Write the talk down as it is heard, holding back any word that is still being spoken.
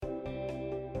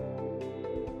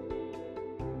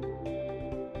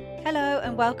Hello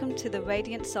and welcome to the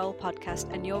Radiant Soul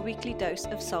podcast and your weekly dose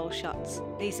of soul shots.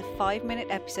 These are 5-minute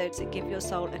episodes that give your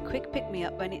soul a quick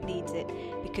pick-me-up when it needs it,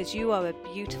 because you are a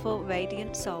beautiful,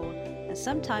 radiant soul and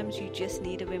sometimes you just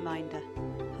need a reminder.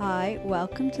 Hi,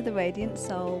 welcome to the Radiant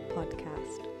Soul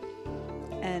podcast.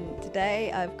 And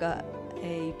today I've got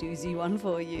a doozy one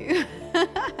for you.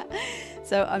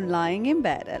 So I'm lying in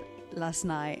bed last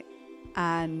night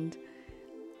and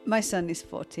my son is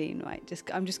 14, right?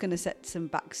 I'm just going to set some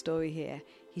backstory here.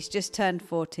 He's just turned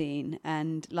 14,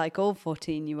 and like all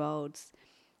 14-year-olds,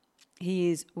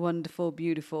 he is wonderful,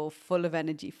 beautiful, full of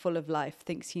energy, full of life,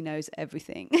 thinks he knows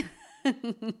everything.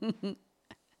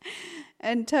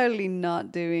 And totally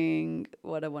not doing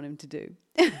what I want him to do.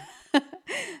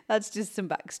 That's just some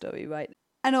backstory, right?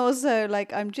 And also,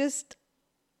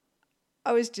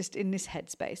 I was just in this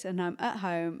headspace, and I'm at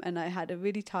home and I had a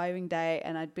really tiring day,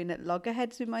 and I'd been at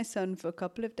loggerheads with my son for a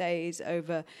couple of days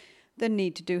over the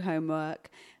need to do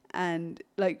homework and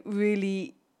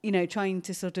really, trying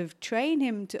to sort of train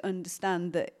him to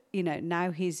understand that,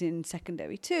 now he's in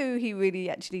secondary 2, he really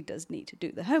actually does need to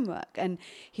do the homework. And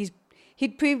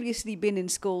he'd previously been in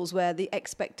schools where the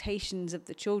expectations of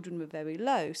the children were very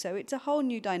low. So it's a whole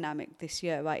new dynamic this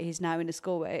year, right? He's now in a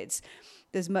school where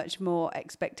there's much more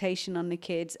expectation on the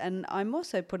kids, and I'm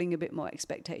also putting a bit more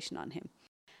expectation on him.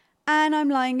 And I'm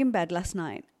lying in bed last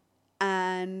night,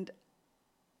 and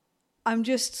I'm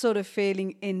just sort of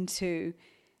feeling into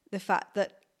the fact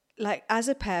that, as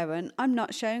a parent, I'm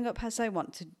not showing up as I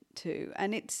want to.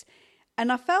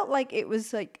 And I felt like it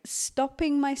was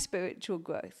stopping my spiritual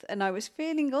growth. And I was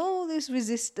feeling all this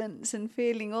resistance and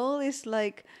feeling all this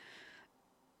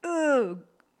oh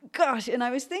gosh. And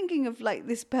I was thinking of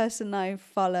this person I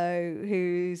follow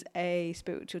who's a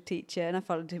spiritual teacher, and I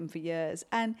followed him for years.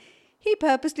 And he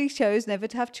purposely chose never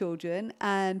to have children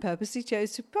and purposely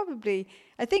chose to probably,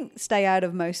 I think, stay out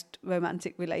of most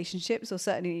romantic relationships, or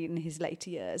certainly in his later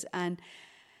years. And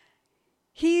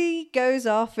he goes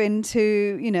off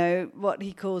into, what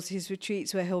he calls his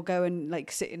retreats, where he'll go and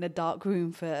sit in a dark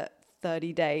room for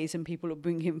 30 days and people will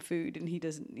bring him food, and he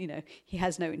doesn't, he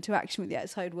has no interaction with the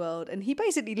outside world. And he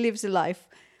basically lives a life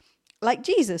like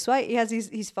Jesus, right? He has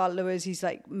his followers, his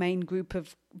main group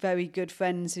of very good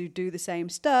friends who do the same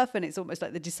stuff. And it's almost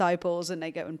like the disciples, and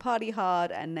they go and party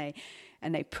hard, and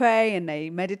they pray and they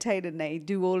meditate and they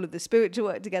do all of the spiritual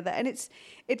work together. And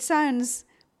it sounds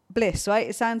bliss, right?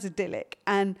 It sounds idyllic.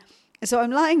 And so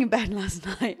I'm lying in bed last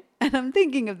night and I'm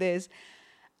thinking of this,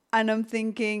 and I'm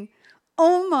thinking,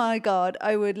 oh my God,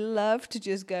 I would love to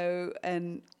just go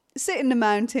and sit in the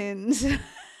mountains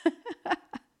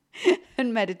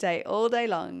and meditate all day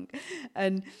long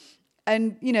and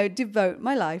devote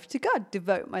my life to God,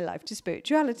 devote my life to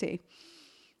spirituality.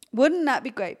 Wouldn't that be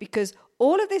great? Because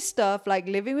all of this stuff,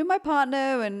 living with my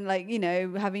partner and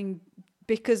having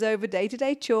bickers over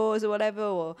day-to-day chores or whatever,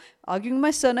 or arguing with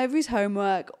my son over his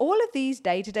homework, all of these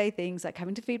day-to-day things, like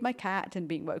having to feed my cat and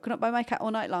being woken up by my cat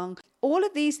all night long, all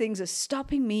of these things are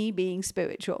stopping me being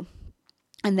spiritual.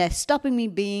 And they're stopping me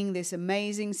being this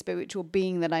amazing spiritual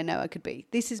being that I know I could be.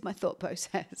 This is my thought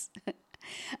process.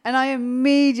 And I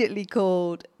immediately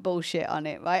called bullshit on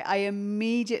it, right? I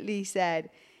immediately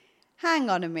said, hang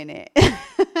on a minute.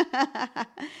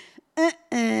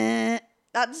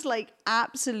 That's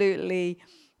absolutely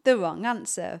the wrong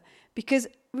answer. Because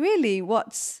really,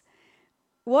 what's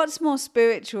more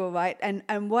spiritual, right?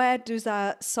 And where does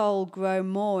our soul grow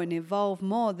more and evolve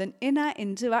more than in our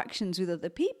interactions with other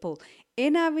people,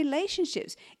 in our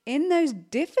relationships, in those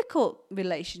difficult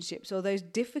relationships or those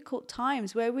difficult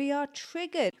times where we are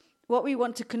triggered, what we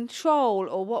want to control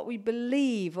or what we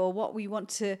believe or what we want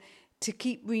to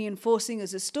keep reinforcing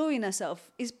as a story in ourselves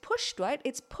is pushed, right?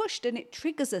 It's pushed and it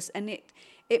triggers us, and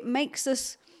it makes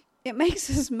us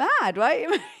mad, right?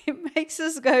 It makes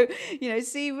us go,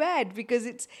 see red, because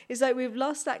it's like we've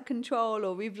lost that control,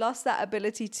 or we've lost that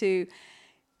ability to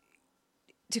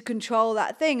control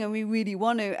that thing, and we really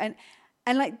want to.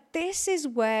 And this is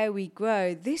where we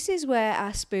grow. This is where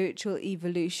our spiritual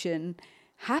evolution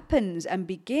happens and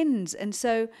begins. And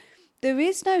so there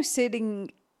is no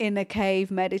sitting in a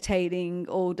cave meditating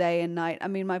all day and night. I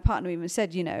mean, my partner even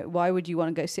said, why would you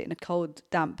want to go sit in a cold,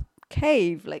 damp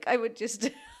cave? I would just,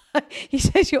 he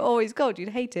says, you're always cold, you'd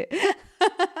hate it.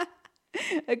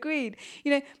 Agreed.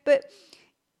 But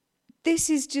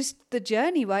this is just the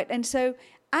journey, right? And so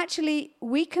actually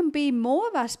we can be more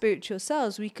of our spiritual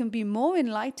selves. We can be more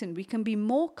enlightened. We can be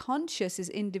more conscious as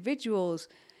individuals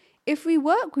if we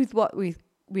work with what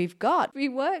we've got. We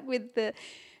work with the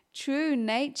true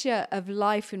nature of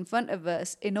life in front of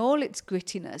us in all its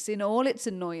grittiness, in all its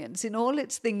annoyance, in all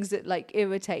its things that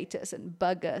irritate us and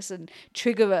bug us and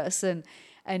trigger us, and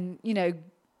and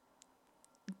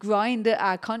grind at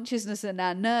our consciousness and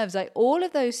our nerves. Like all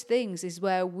of those things is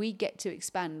where we get to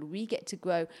expand, we get to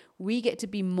grow, we get to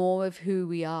be more of who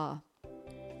we are.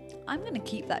 I'm going to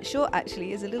keep that short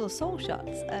actually as a little soul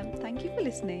shots. Thank you for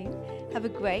listening. Have a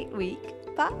great week.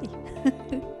 Bye.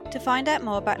 To find out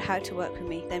more about how to work with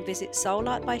me, then visit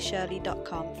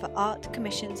soulartbyshirley.com for art,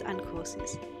 commissions and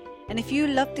courses. And if you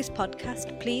love this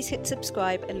podcast, please hit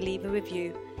subscribe and leave a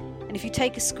review. And if you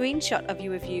take a screenshot of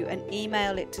your review and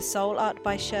email it to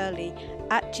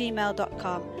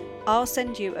soulartbyshirley@gmail.com, I'll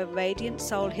send you a Radiant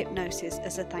Soul Hypnosis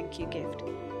as a thank you gift.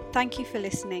 Thank you for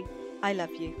listening. I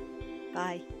love you.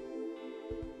 Bye.